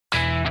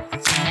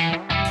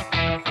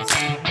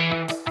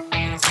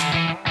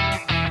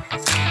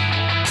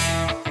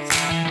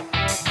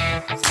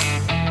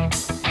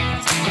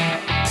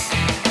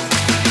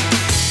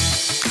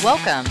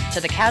Welcome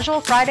to the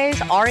Casual Fridays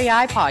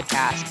REI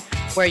podcast,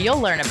 where you'll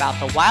learn about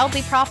the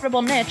wildly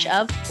profitable niche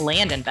of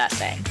land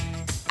investing.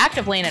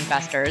 Active land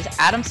investors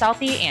Adam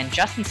Southey and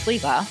Justin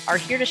Sleva are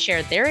here to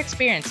share their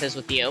experiences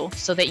with you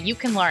so that you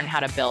can learn how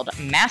to build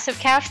massive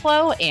cash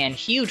flow and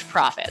huge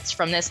profits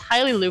from this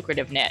highly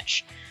lucrative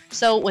niche.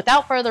 So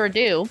without further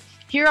ado,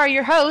 here are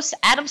your hosts,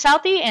 Adam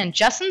Southey and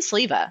Justin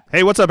Sleva.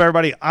 Hey, what's up,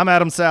 everybody? I'm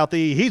Adam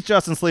Southey. He's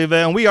Justin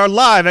Sleva, and we are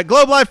live at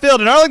Globe Life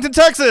Field in Arlington,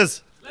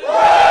 Texas.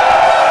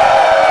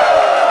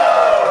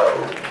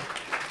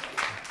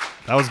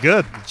 That was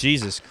good.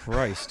 Jesus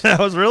Christ. That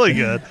was really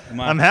good.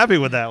 I'm happy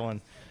with that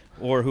one.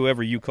 Or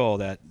whoever you call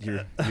that,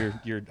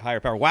 your higher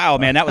power. Wow,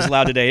 man, that was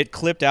loud today. It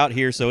clipped out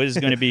here, so it is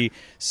going to be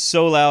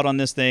so loud on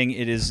this thing.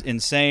 It is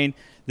insane.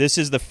 This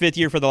is the 5th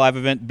year for the live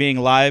event being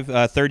live,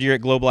 3rd year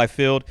at Globe Life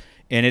Field,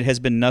 and it has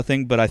been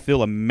nothing but I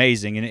feel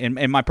amazing. And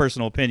in my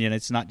personal opinion,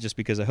 it's not just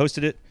because I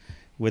hosted it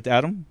with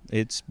Adam.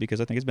 It's because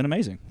I think it's been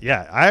amazing.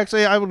 Yeah, I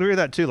would agree with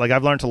that, too. Like,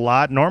 I've learned a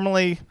lot.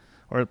 Normally,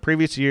 or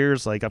previous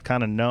years, like, I've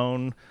kind of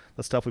known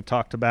the stuff we've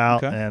talked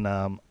about, okay.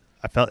 And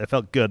it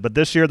felt good. But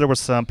this year there was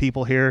some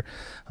people here,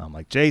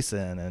 like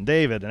Jason and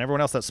David and everyone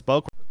else that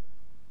spoke.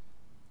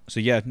 So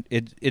yeah,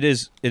 it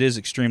is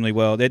extremely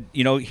well.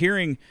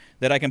 Hearing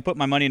that I can put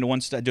my money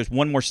into just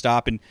one more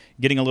stop and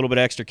getting a little bit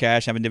of extra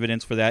cash, having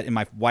dividends for that, and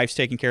my wife's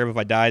taken care of. If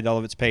I died, all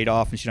of it's paid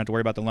off, and she don't have to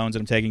worry about the loans that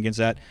I'm taking against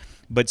that.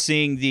 But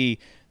seeing the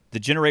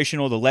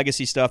generational, the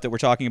legacy stuff that we're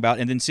talking about,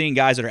 and then seeing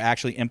guys that are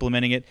actually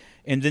implementing it,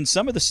 and then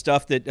some of the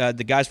stuff that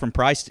the guys from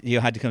Price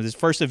had to come. This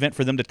first event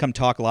for them to come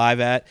talk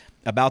live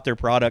about their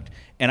product,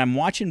 and I'm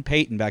watching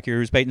Peyton back here,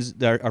 who's Peyton's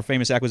our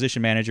famous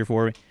acquisition manager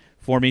for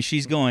me.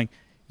 She's going,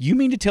 "You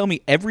mean to tell me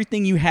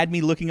everything you had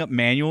me looking up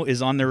manual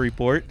is on their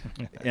report?"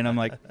 And I'm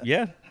like,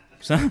 "Yeah."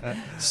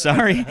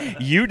 Sorry,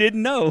 you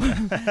didn't know.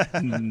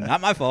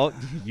 Not my fault.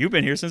 You've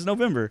been here since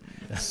November.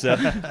 So,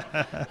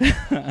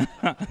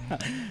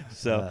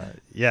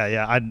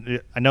 Yeah.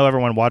 I know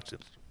everyone watched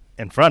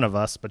in front of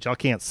us, but y'all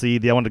can't see.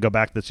 I wanted to go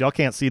back to this. Y'all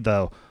can't see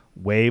the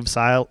wave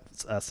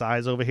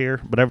size over here,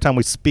 but every time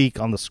we speak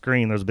on the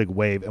screen, there's a big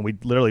wave, and we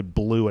literally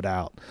blew it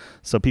out.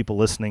 So people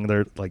listening,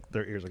 their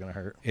ears are going to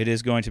hurt. It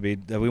is going to be.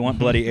 We want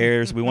bloody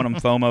ears. We want them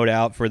FOMO'd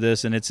out for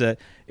this, and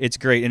it's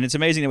great. And it's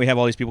amazing that we have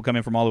all these people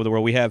coming from all over the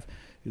world. We have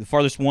the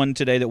farthest one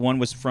today that won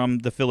was from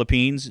the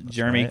Philippines. That's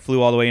Jeremy right.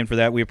 Flew all the way in for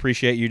that. We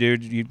appreciate you,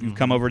 dude. You've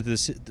come over to the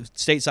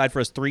stateside for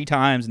us 3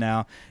 times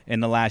now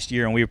in the last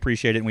year, and we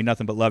appreciate it, and we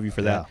nothing but love you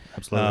for that. Yeah,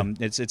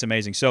 absolutely. It's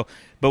amazing. So,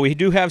 but we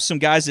do have some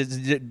guys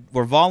that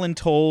were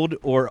voluntold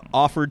or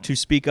offered to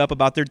speak up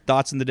about their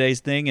thoughts in the day's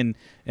thing, and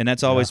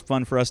that's always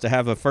fun for us to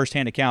have a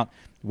firsthand account.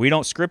 We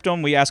don't script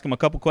them. We ask them a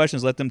couple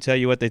questions, let them tell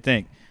you what they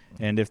think.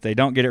 And if they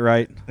don't get it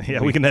right,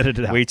 we can edit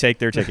it out. We take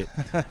their ticket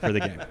for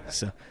the game.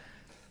 So,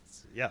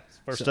 yeah.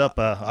 First up,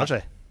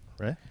 Ajay,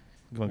 right?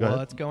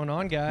 What's going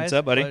on, guys? What's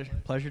up, buddy?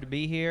 Pleasure to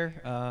be here.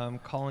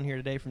 Calling here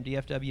today from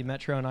DFW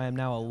Metro, and I am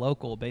now a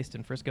local based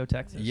in Frisco,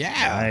 Texas. Yeah.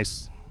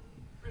 Nice.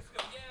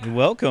 You're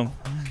welcome.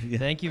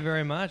 Thank you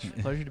very much.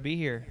 Pleasure to be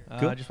here.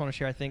 I just want to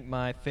share, I think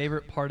my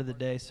favorite part of the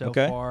day so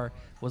far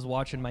was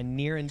watching my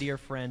near and dear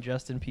friend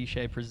Justin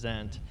Pichet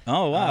present.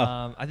 Oh,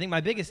 wow. I think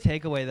my biggest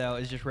takeaway, though,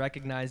 is just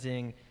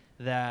recognizing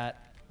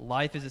that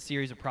life is a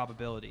series of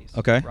probabilities.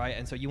 Okay. Right?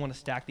 And so you want to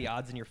stack the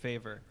odds in your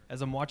favor.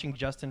 As I'm watching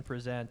Justin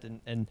present,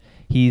 and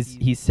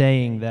he's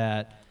saying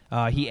that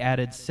he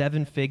added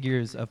 7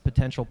 figures of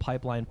potential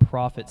pipeline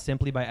profit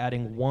simply by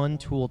adding one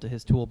tool to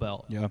his tool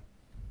belt. Yeah.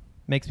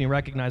 Makes me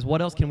recognize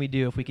what else can we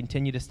do if we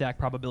continue to stack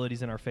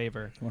probabilities in our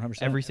favor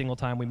 100%. Every single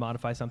time we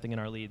modify something in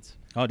our leads.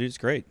 Oh, dude, it's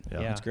great.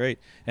 Yeah. It's great.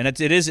 And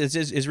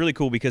it's really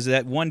cool because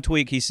that one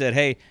tweak, he said,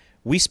 hey,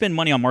 we spend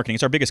money on marketing.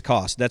 It's our biggest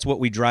cost. That's what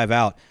we drive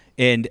out.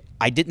 And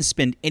I didn't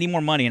spend any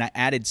more money, and I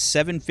added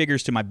 7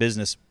 figures to my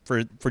business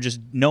for just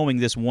knowing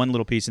this one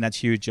little piece, and that's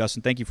huge.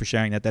 Justin, thank you for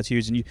sharing that. That's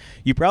huge. And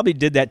you probably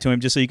did that to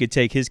him just so you could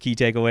take his key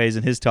takeaways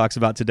and his talks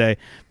about today,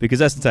 because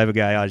that's the type of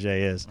guy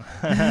Ajay is.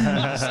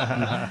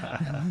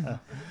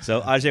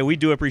 So, Ajay, we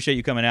do appreciate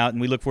you coming out,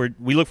 and we look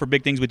for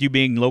big things with you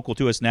being local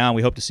to us now, and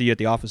we hope to see you at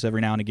the office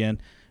every now and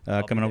again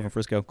coming over from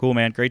Frisco. Cool,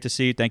 man. Great to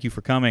see you. Thank you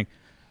for coming.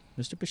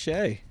 Mr.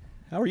 Pichet,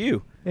 how are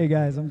you? Hey,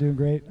 guys. I'm doing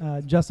great.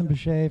 Justin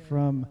Pichet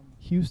from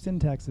Houston,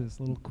 Texas.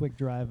 A little quick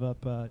drive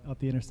up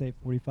the Interstate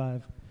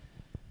 45.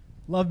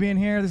 Love being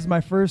here. This is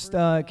my first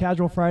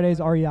Casual Fridays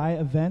REI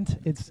event.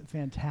 It's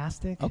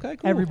fantastic. Okay,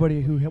 cool.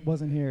 Everybody who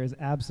wasn't here is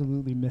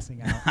absolutely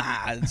missing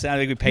out. It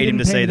sounded like we paid him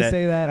to say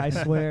that. I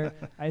swear.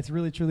 It's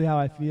really, truly how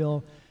I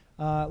feel.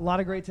 A lot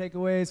of great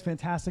takeaways.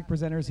 Fantastic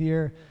presenters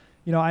here.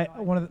 You know, I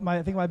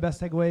think my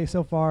best takeaway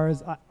so far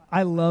is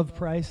I love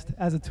Priced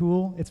as a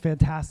tool. It's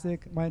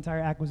fantastic. My entire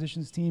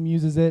acquisitions team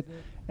uses it.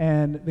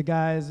 And the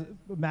guys,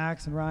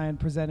 Max and Ryan,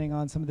 presenting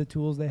on some of the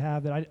tools they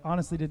have that I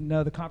honestly didn't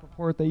know. The comp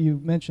report that you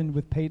mentioned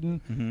with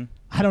Peyton,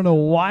 I don't know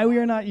why we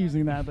are not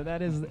using that, but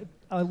that is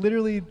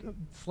literally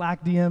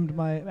Slack DM'd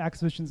my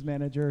acquisitions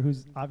manager,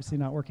 who's obviously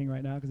not working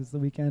right now because it's the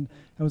weekend.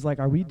 I was like,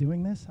 are we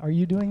doing this? Are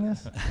you doing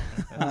this?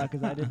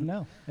 Because I didn't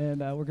know. And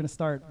we're going to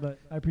start. But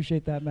I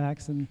appreciate that,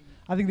 Max. And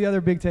I think the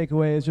other big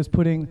takeaway is just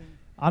putting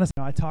honestly,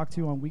 I talk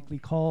to on weekly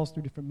calls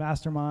through different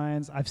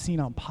masterminds. I've seen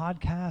on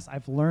podcasts.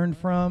 I've learned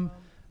from.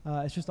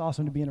 It's just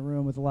awesome to be in a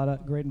room with a lot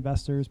of great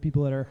investors,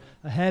 people that are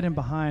ahead and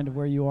behind of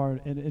where you are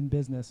in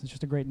business. It's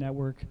just a great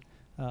network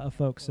of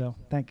folks. So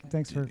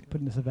thanks for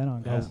putting this event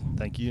on, guys.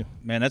 Thank you.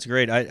 Man, that's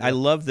great. I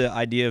love the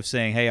idea of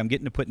saying, hey, I'm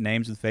getting to put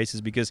names with faces,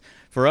 because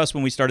for us,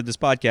 when we started this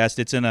podcast,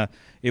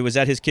 it was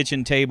at his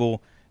kitchen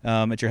table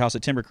at your house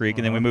at Timber Creek,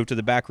 and then we moved to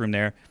the back room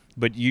there.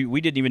 But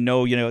we didn't even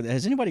know,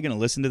 is anybody going to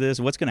listen to this?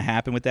 What's going to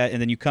happen with that?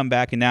 And then you come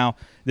back, and now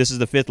this is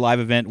the 5th live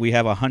event. We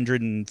have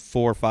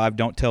 104 or 5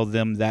 Don't Tell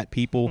Them That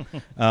people.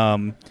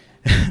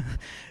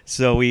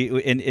 So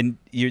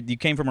you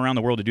came from around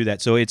the world to do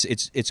that. So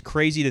it's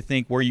crazy to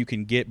think where you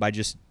can get by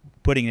just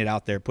putting it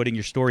out there, putting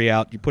your story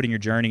out, you're putting your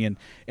journey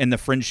and the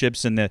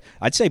friendships and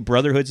I'd say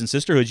brotherhoods and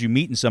sisterhoods you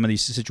meet in some of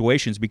these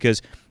situations,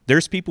 because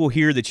there's people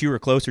here that you are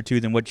closer to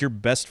than what your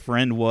best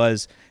friend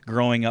was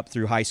growing up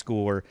through high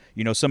school, or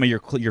some of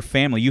your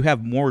family. You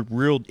have more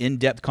real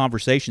in-depth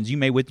conversations you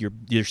may with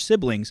your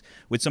siblings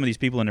with some of these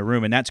people in the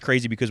room, and that's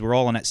crazy because we're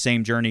all on that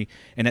same journey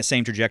and that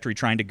same trajectory,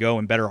 trying to go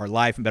and better our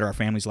life and better our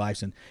families'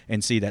 lives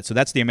and see that. So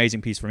that's the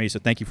amazing piece for me. So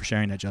thank you for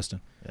sharing that, Justin.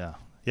 Yeah.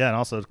 Yeah, and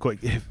also quick,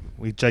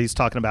 Jay's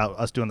talking about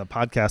us doing the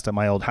podcast at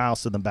my old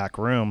house in the back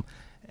room,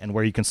 and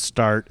where you can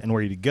start and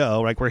where you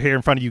go. Like, we're here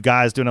in front of you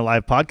guys doing a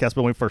live podcast, but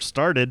when we first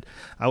started,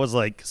 I was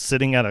like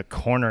sitting at a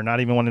corner,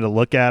 not even wanting to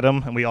look at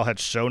them, and we all had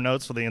show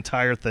notes for the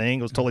entire thing.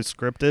 It was totally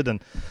scripted,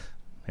 and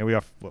here we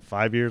are,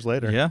 5 years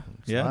later. Yeah,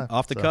 live,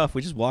 off the cuff.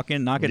 We just walk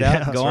in, knock it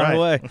out, and go on our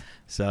way.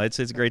 So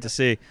it's great to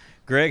see.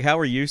 Greg, how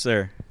are you,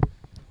 sir?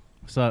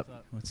 What's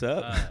up? What's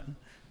up?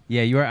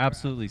 Yeah, you are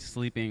absolutely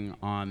sleeping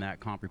on that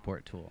comp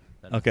report tool.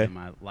 That has been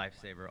my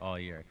lifesaver all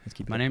year.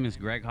 My name is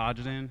Greg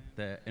Hodgson.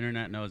 The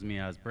internet knows me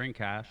as Bring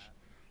Cash.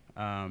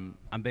 I'm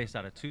based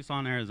out of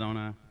Tucson,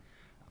 Arizona.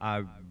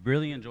 I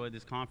really enjoyed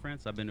this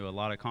conference. I've been to a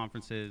lot of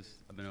conferences.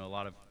 I've been to a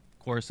lot of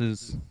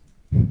courses.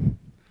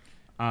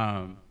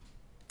 And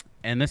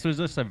this was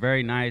just a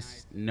very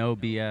nice, no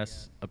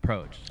BS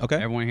approach. Okay.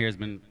 Everyone here has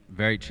been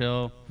very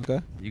chill.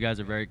 Okay. You guys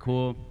are very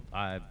cool.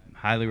 I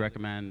highly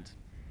recommend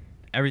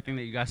everything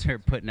that you guys are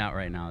putting out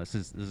right now. This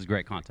is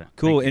great content.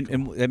 Cool.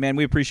 And man,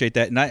 we appreciate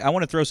that. And I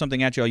want to throw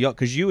something at y'all,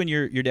 because you and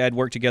your dad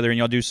work together, and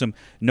y'all do some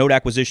note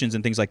acquisitions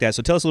and things like that.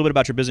 So tell us a little bit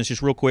about your business,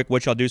 just real quick,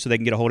 what y'all do so they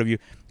can get a hold of you.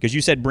 Because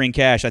you said bring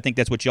cash. I think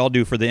that's what y'all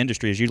do for the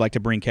industry, is you'd like to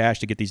bring cash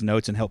to get these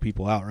notes and help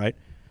people out, right?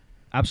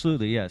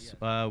 Absolutely, yes.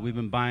 We've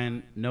been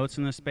buying notes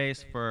in this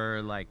space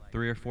for like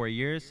 3 or 4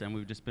 years, and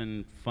we've just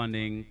been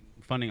funding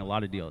a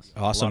lot of deals.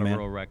 Awesome, a lot man. of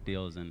rural rec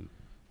deals, and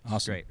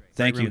awesome. Great.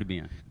 Thank room you. To be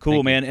in. Cool,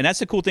 Thank man. you. And that's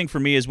the cool thing for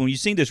me is when you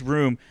see this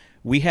room,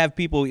 we have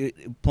people.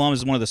 Plum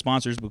is one of the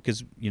sponsors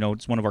because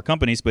it's one of our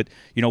companies. But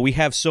we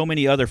have so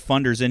many other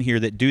funders in here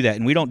that do that,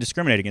 and we don't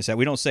discriminate against that.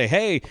 We don't say,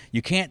 hey,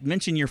 you can't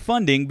mention your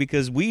funding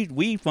because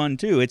we fund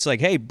too. It's like,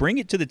 hey, bring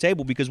it to the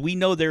table because we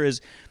know there is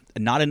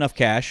not enough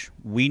cash.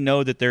 We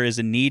know that there is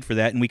a need for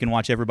that, and we can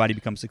watch everybody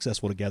become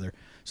successful together.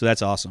 So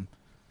that's awesome.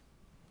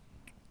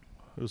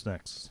 Who's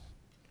next?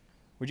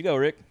 Where'd you go,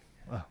 Rick?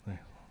 Oh,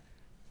 there.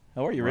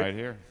 How are you, Rick? Right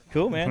here.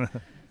 Cool, man.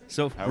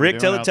 So, How we Rick,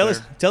 doing out tell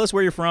there? us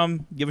where you're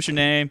from. Give us your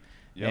name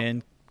Yep.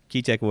 and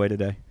key takeaway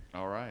today.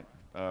 All right.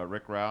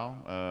 Rick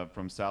Rao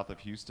from south of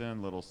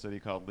Houston, little city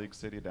called League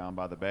City down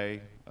by the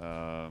bay.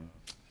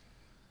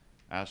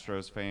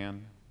 Astros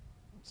fan.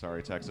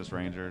 Sorry, Texas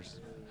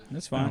Rangers.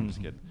 That's No, I'm fine.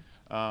 just kidding.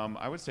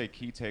 I would say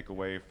key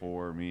takeaway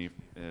for me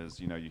is,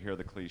 you hear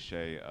the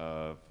cliche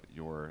of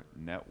your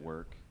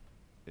network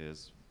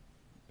is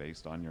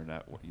based on your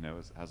net,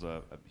 has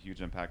a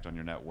huge impact on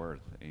your net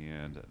worth,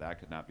 and that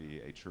could not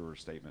be a truer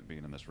statement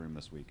being in this room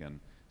this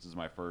weekend. This is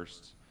my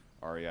first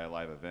REI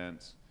live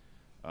event.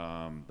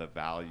 The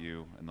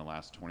value in the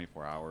last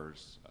 24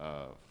 hours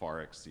far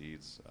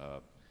exceeds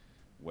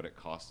what it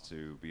costs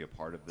to be a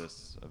part of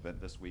this event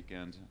this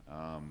weekend.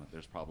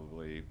 There's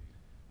probably,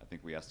 I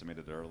think we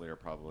estimated earlier,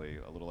 probably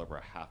a little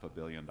over $500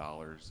 million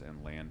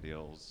in land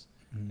deals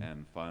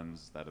and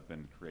funds that have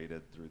been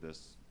created through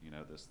this,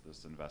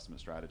 this investment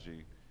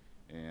strategy.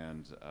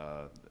 And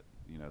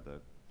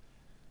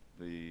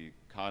the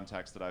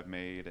contacts that I've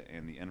made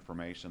and the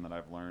information that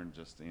I've learned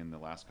just in the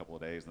last couple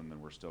of days, and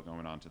then we're still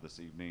going on to this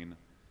evening.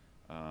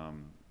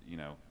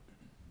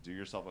 Do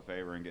yourself a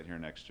favor and get here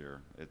next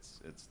year.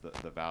 It's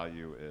the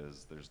value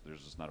is there's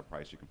just not a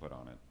price you can put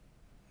on it.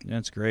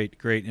 That's great.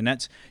 And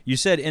that's, you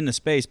said in the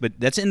space, but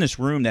that's in this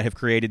room that have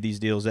created these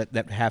deals, that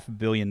 $500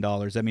 million.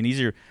 I mean,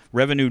 these are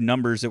revenue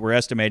numbers that we're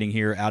estimating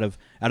here out of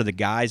the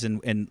guys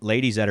and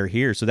ladies that are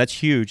here. So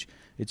that's huge.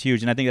 It's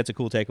huge. And I think that's a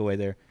cool takeaway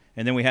there.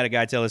 And then we had a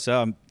guy tell us, we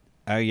got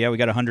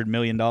 $100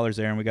 million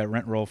there, and we got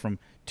rent roll from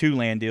 2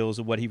 land deals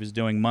of what he was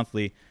doing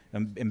monthly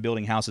and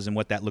building houses and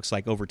what that looks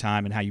like over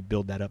time and how you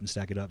build that up and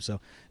stack it up. So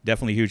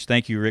definitely huge.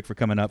 Thank you, Rick, for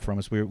coming up from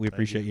us. We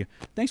appreciate you.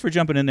 Thanks for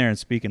jumping in there and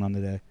speaking on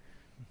today.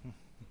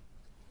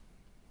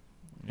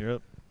 You're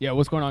up. Yeah,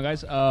 what's going on,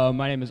 guys?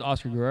 My name is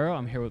Oscar Guerrero.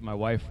 I'm here with my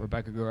wife,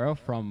 Rebecca Guerrero,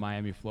 from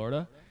Miami,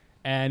 Florida.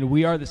 And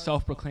we are the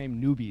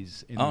self-proclaimed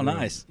newbies. In the room.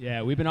 Nice.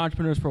 Yeah, we've been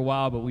entrepreneurs for a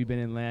while, but we've been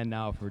in land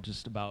now for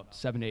just about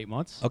 7 to 8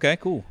 months. Okay,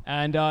 cool.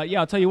 And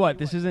I'll tell you what,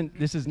 this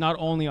is not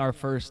only our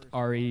first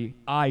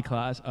REI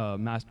class,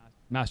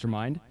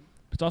 mastermind,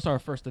 but it's also our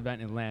first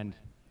event in land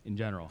in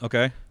general.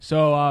 Okay.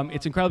 So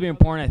it's incredibly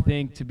important, I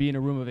think, to be in a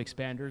room of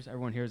expanders.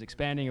 Everyone here is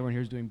expanding. Everyone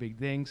here is doing big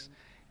things.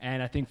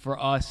 And I think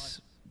for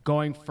us,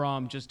 going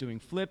from just doing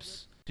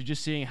flips to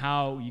just seeing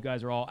how you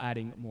guys are all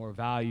adding more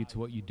value to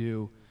what you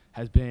do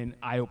has been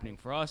eye-opening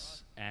for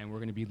us, and we're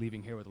going to be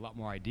leaving here with a lot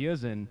more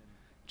ideas and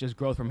just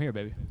growth from here,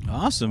 baby.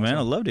 Awesome, man. I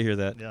love to hear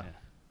that. Yeah.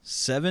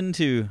 7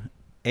 to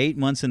 8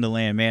 months into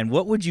land, man.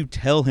 What would you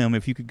tell him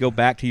if you could go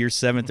back to your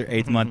 7th or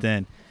 8th month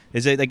in?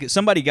 Is it like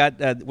somebody got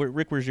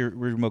Rick? Where's your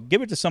remote?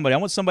 Give it to somebody. I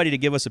want somebody to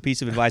give us a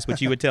piece of advice,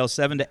 which you would tell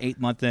 7 to 8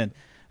 month in.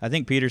 I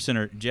think Peterson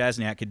or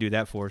Jazniak could do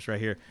that for us right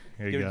here.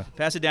 Here you go.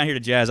 Pass it down here to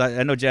Jazz.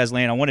 I know Jazz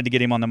Lane. I wanted to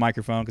get him on the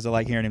microphone because I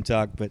like hearing him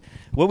talk. But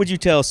what would you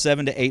tell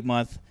 7 to 8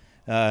 month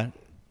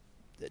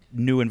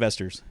new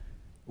investors?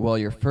 Well,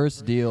 your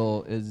first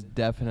deal is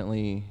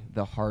definitely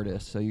the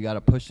hardest. So you got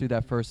to push through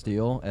that first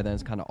deal, and then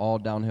it's kind of all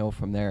downhill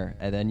from there.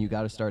 And then you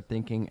got to start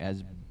thinking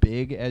as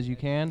big as you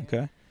can,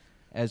 Okay.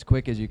 as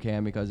quick as you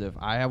can. Because if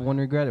I have one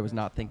regret, it was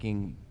not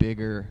thinking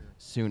bigger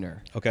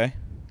sooner. Okay.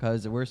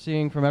 Because we're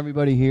seeing from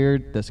everybody here,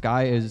 the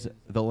sky is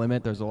the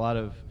limit. There's a lot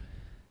of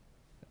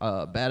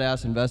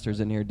badass investors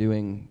in here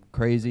doing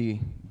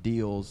crazy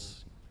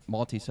deals,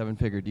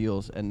 multi-7-figure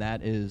deals, and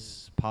that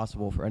is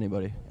possible for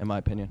anybody, in my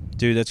opinion.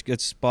 Dude,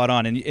 that's spot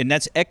on, and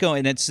that's echo,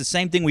 and it's the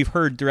same thing we've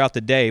heard throughout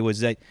the day was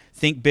that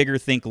think bigger,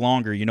 think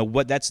longer. You know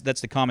what? That's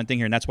the common thing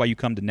here, and that's why you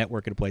come to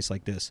network at a place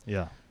like this.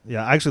 Yeah.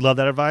 I actually love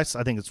that advice.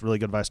 I think it's really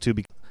good advice too.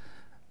 Because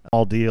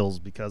all deals,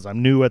 because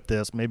I'm new at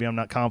this. Maybe I'm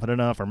not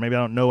confident enough, or maybe I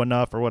don't know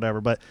enough, or whatever.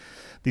 But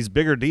these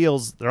bigger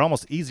deals, they're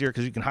almost easier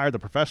because you can hire the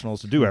professionals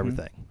to do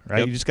everything, right?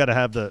 Yep. You just got to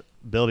have the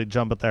ability to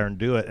jump up there and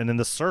do it. And in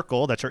the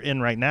circle that you're in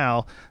right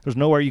now, there's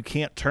nowhere you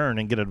can't turn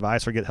and get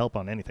advice or get help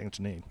on anything that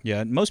you need.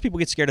 Yeah, most people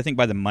get scared, I think,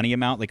 by the money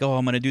amount. Like, oh,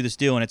 I'm going to do this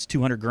deal, and it's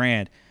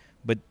 $200,000.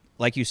 But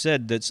like you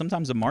said, that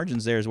sometimes the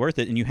margins there is worth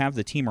it, and you have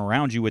the team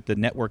around you with the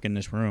network in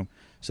this room.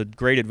 So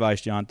great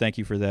advice, John. Thank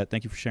you for that.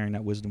 Thank you for sharing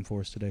that wisdom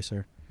for us today,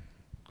 sir.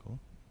 Cool.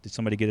 Did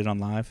somebody get it on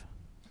live?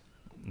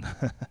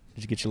 Did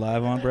you get your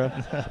live on, bro?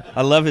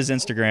 I love his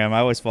Instagram. I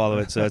always follow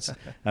it. So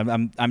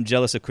I'm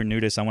jealous of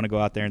Cornutus. I want to go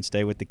out there and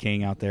stay with the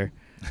king out there.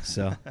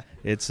 So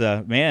it's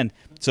man.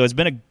 So it's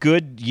been a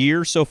good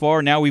year so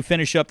far. Now we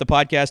finish up the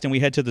podcast and we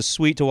head to the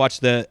suite to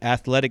watch the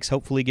Athletics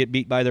hopefully get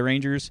beat by the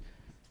Rangers.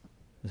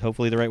 Is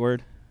hopefully the right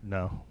word?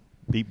 No.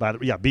 Beat by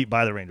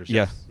the Rangers.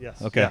 Yes.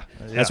 Yes. Okay. Yeah.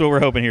 That's what we're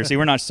hoping here. See,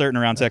 we're not certain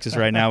around Texas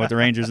right now with the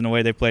Rangers and the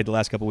way they've played the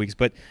last couple of weeks.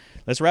 But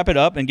let's wrap it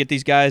up and get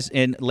these guys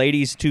and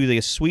ladies to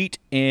the suite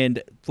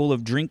and full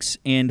of drinks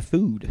and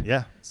food.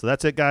 Yeah. So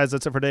that's it, guys.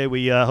 That's it for today.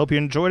 We hope you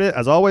enjoyed it.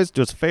 As always,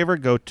 do us a favor.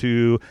 Go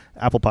to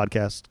Apple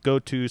Podcasts. Go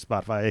to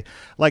Spotify.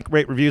 Like,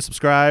 rate, review,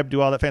 subscribe.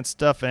 Do all that fancy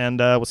stuff. And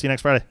we'll see you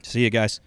next Friday. See you guys.